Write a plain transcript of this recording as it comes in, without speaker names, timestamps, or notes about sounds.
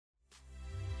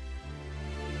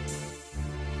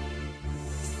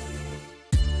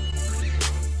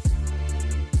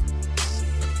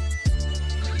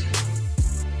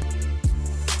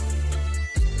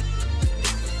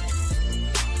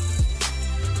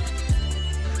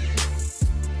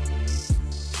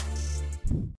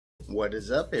What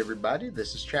is up, everybody?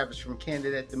 This is Travis from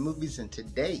Candid at the Movies, and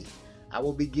today I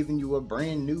will be giving you a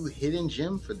brand new hidden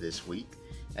gem for this week,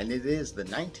 and it is the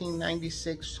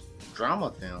 1996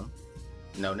 drama film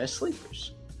known as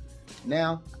Sleepers.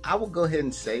 Now, I will go ahead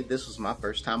and say this was my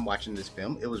first time watching this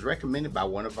film. It was recommended by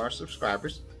one of our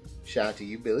subscribers. Shout out to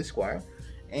you, Billy Squire.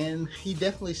 And he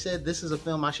definitely said this is a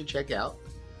film I should check out.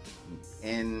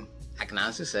 And I can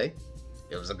honestly say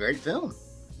it was a great film.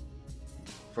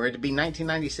 For it to be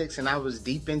 1996 and I was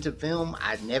deep into film,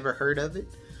 I'd never heard of it.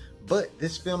 But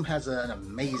this film has an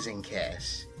amazing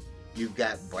cast. You've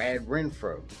got Brad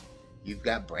Renfro. You've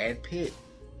got Brad Pitt.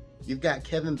 You've got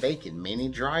Kevin Bacon, Minnie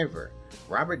Driver,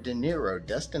 Robert De Niro,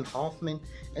 Dustin Hoffman,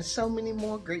 and so many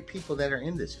more great people that are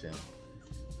in this film.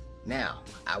 Now,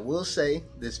 I will say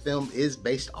this film is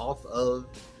based off of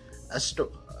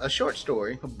a short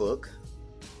story, a book.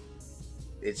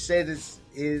 It said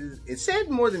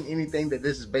more than anything that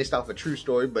this is based off a true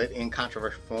story, but in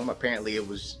controversial form. Apparently it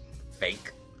was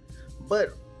fake.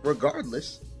 But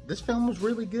regardless, this film was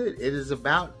really good. It is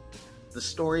about the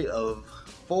story of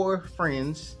 4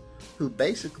 friends who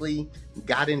basically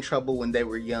got in trouble when they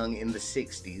were young in the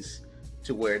 60s,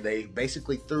 to where they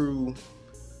basically threw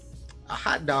a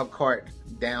hot dog cart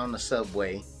down the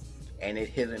subway and it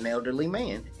hit an elderly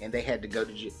man, and they had to go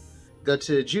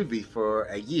to juvie for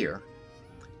a year.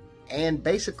 And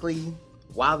basically,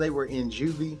 while they were in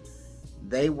juvie,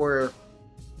 they were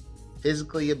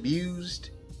physically abused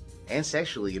and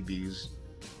sexually abused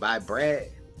by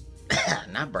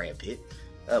not Brad Pitt,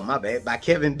 by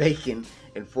Kevin Bacon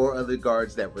and 4 other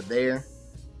guards that were there.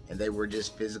 And they were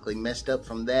just physically messed up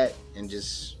from that, and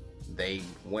they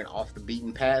went off the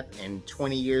beaten path. And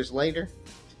 20 years later,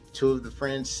 2 of the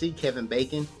friends see Kevin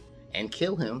Bacon and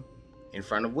kill him in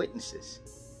front of witnesses.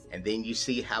 And then you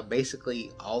see how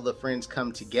basically all the friends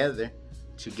come together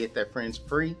to get their friends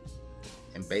free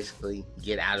and basically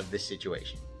get out of this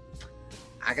situation.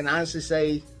 I can honestly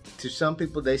say, to some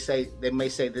people, they may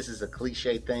say this is a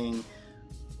cliche thing,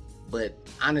 but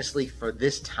honestly, for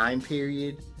this time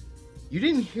period, you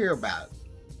didn't hear about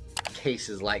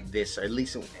cases like this, or at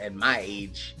least at my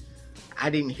age, I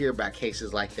didn't hear about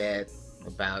cases like that,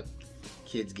 about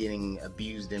kids getting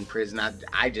abused in prison.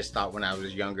 I just thought when I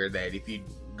was younger that if you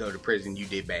go to prison, you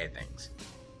did bad things.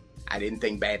 I didn't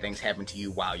think bad things happened to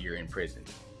you while you're in prison.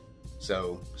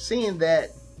 So seeing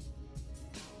that,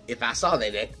 if I saw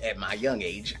that at my young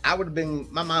age, my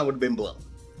mind would have been blown.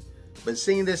 But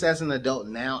seeing this as an adult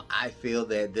now, I feel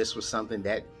that this was something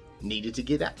that needed to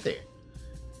get out there.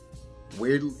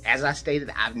 As I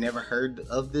stated, I've never heard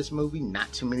of this movie.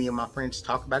 Not too many of my friends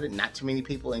talk about it. Not too many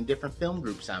people in different film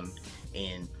groups I'm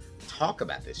in talk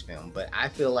about this film. But I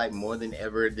feel like more than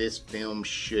ever, this film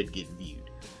should get viewed.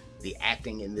 The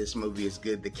acting in this movie is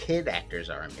good. The kid actors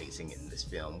are amazing in this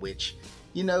film, which,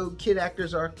 you know, kid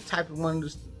actors are type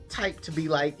to be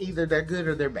like, either they're good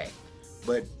or they're bad.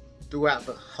 But throughout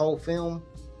the whole film,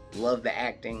 love the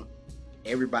acting.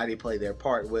 Everybody played their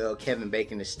part well. Kevin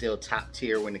Bacon is still top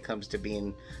tier when it comes to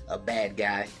being a bad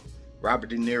guy. Robert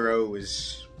De Niro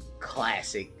is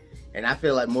classic. And I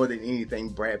feel like more than anything,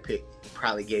 Brad Pitt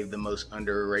probably gave the most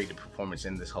underrated performance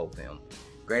in this whole film.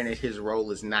 Granted, his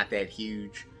role is not that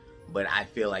huge, but I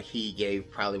feel like he gave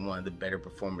probably one of the better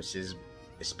performances,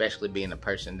 especially being a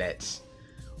person that's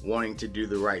wanting to do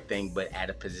the right thing, but at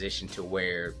a position to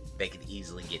where they could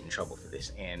easily get in trouble for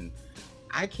this. And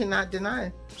I cannot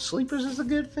deny, Sleepers is a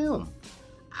good film.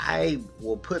 I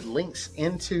will put links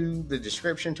into the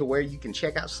description to where you can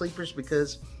check out Sleepers,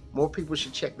 because more people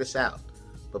should check this out.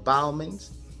 But by all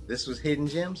means, this was Hidden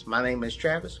Gems. My name is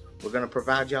Travis. We're going to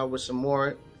provide y'all with some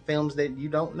more films that you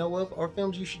don't know of, or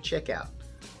films you should check out.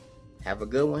 Have a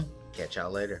good one. Catch y'all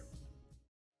later.